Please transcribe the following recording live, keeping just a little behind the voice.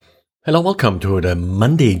Hello, welcome to the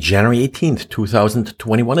Monday, January 18th,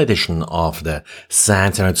 2021 edition of the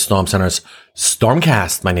SANS and Storm Center's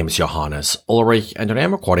StormCast. My name is Johannes Ulrich and today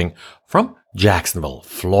I'm recording from Jacksonville,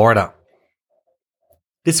 Florida.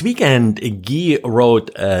 This weekend, Guy wrote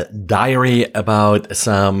a diary about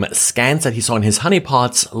some scans that he saw in his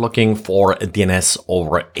honeypots looking for DNS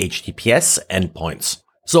over HTTPS endpoints.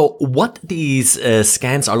 So what these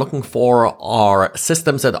scans are looking for are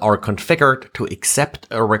systems that are configured to accept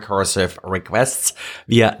recursive requests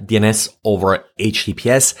via DNS over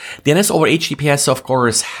HTTPS. DNS over HTTPS, of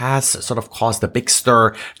course, has sort of caused a big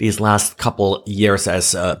stir these last couple years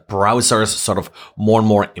as browsers sort of more and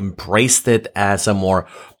more embraced it as a more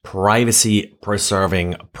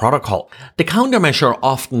privacy-preserving protocol. The countermeasure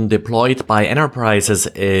often deployed by enterprises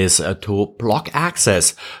is to block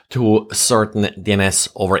access to certain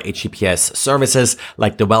DNS over HTTPS services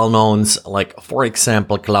like the well-knowns, like, for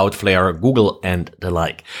example, Cloudflare, Google, and the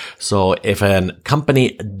like. So if a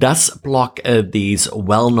company does block these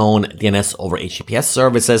well-known DNS over HTTPS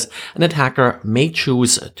services, an attacker may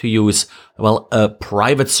choose to use a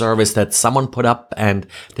private service that someone put up and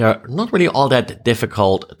they're not really all that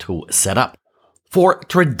difficult to set up. For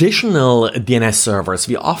traditional DNS servers,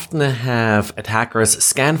 we often have attackers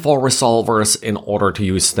scan for resolvers in order to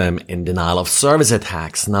use them in denial of service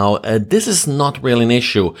attacks. Now, this is not really an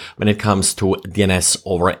issue when it comes to DNS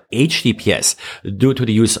over HTTPS due to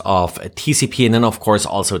the use of TCP and then, of course,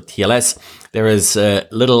 also TLS. There is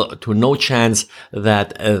little to no chance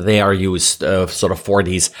that they are used sort of for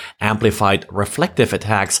these amplified reflective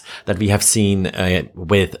attacks that we have seen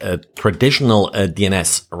with traditional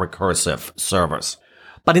DNS recursive servers.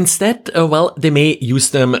 But instead, they may use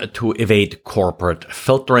them to evade corporate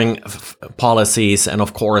filtering policies and,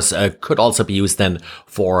 of course, could also be used then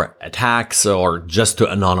for attacks or just to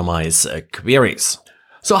anonymize queries.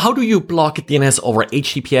 So how do you block DNS over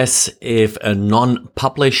HTTPS if a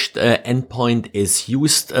non-published endpoint is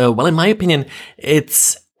used? In my opinion,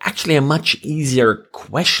 it's actually a much easier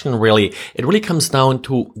question, really. It really comes down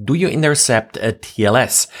to, do you intercept a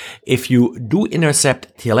TLS? If you do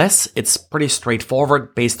intercept TLS, it's pretty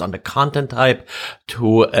straightforward based on the content type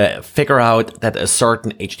to figure out that a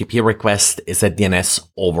certain HTTP request is a DNS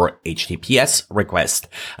over HTTPS request.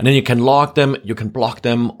 And then you can log them, you can block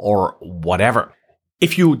them, or whatever.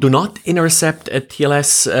 If you do not intercept a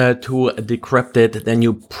TLS to decrypt it, then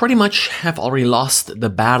you pretty much have already lost the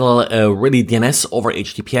battle. Really, DNS over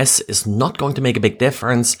HTTPS is not going to make a big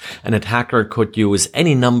difference. An attacker could use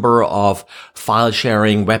any number of file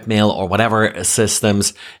sharing, webmail, or whatever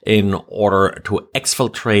systems in order to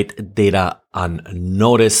exfiltrate data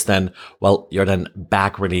unnoticed, then, you're then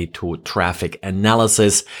back really to traffic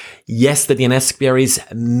analysis. Yes, the DNS queries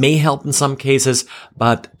may help in some cases,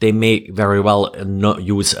 but they may very well not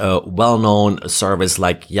use a well-known service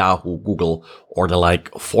like Yahoo, Google, or the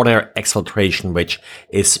like for their exfiltration, which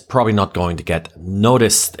is probably not going to get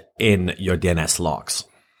noticed in your DNS logs.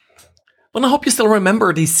 Well, I hope you still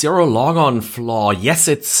remember the zero logon flaw. Yes,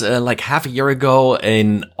 it's like half a year ago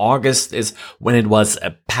in August is when it was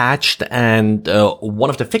patched, and one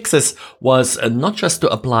of the fixes was not just to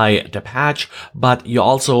apply the patch, but you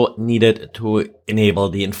also needed to enable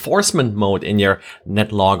the enforcement mode in your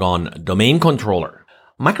netlogon domain controller.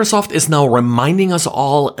 Microsoft is now reminding us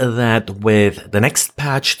all that with the next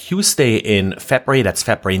patch Tuesday in February, that's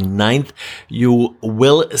February 9th, you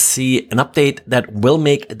will see an update that will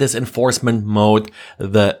make this enforcement mode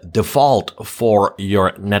the default for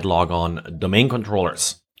your netlogon domain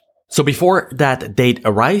controllers. So before that date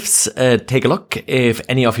arrives, take a look. If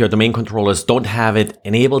any of your domain controllers don't have it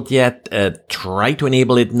enabled yet, try to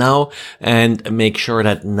enable it now and make sure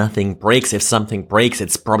that nothing breaks. If something breaks,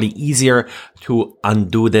 it's probably easier to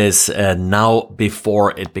undo this now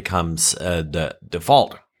before it becomes the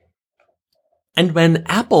default. And when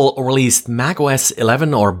Apple released macOS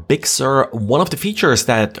 11 or Big Sur, one of the features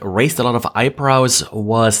that raised a lot of eyebrows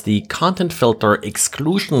was the content filter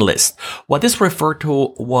exclusion list. What this referred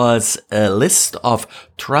to was a list of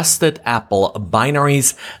trusted Apple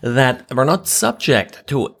binaries that were not subject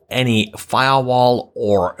to any firewall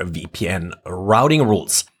or VPN routing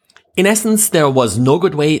rules. In essence, there was no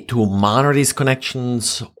good way to monitor these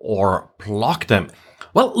connections or block them.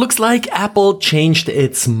 Well, looks like Apple changed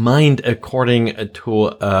its mind according to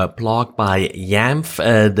a blog by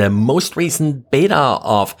YAMF. The most recent beta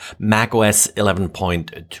of macOS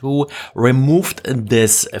 11.2 removed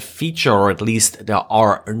this feature, or at least there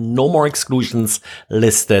are no more exclusions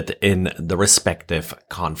listed in the respective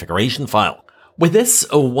configuration file. With this,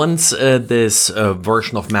 once this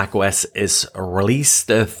version of macOS is released,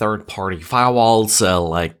 third-party firewalls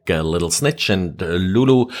like Little Snitch and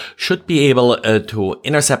Lulu should be able to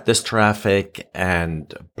intercept this traffic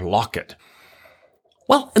and block it.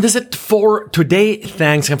 Well, and that's it for today.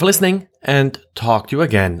 Thanks again for listening, and talk to you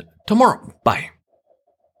again tomorrow. Bye.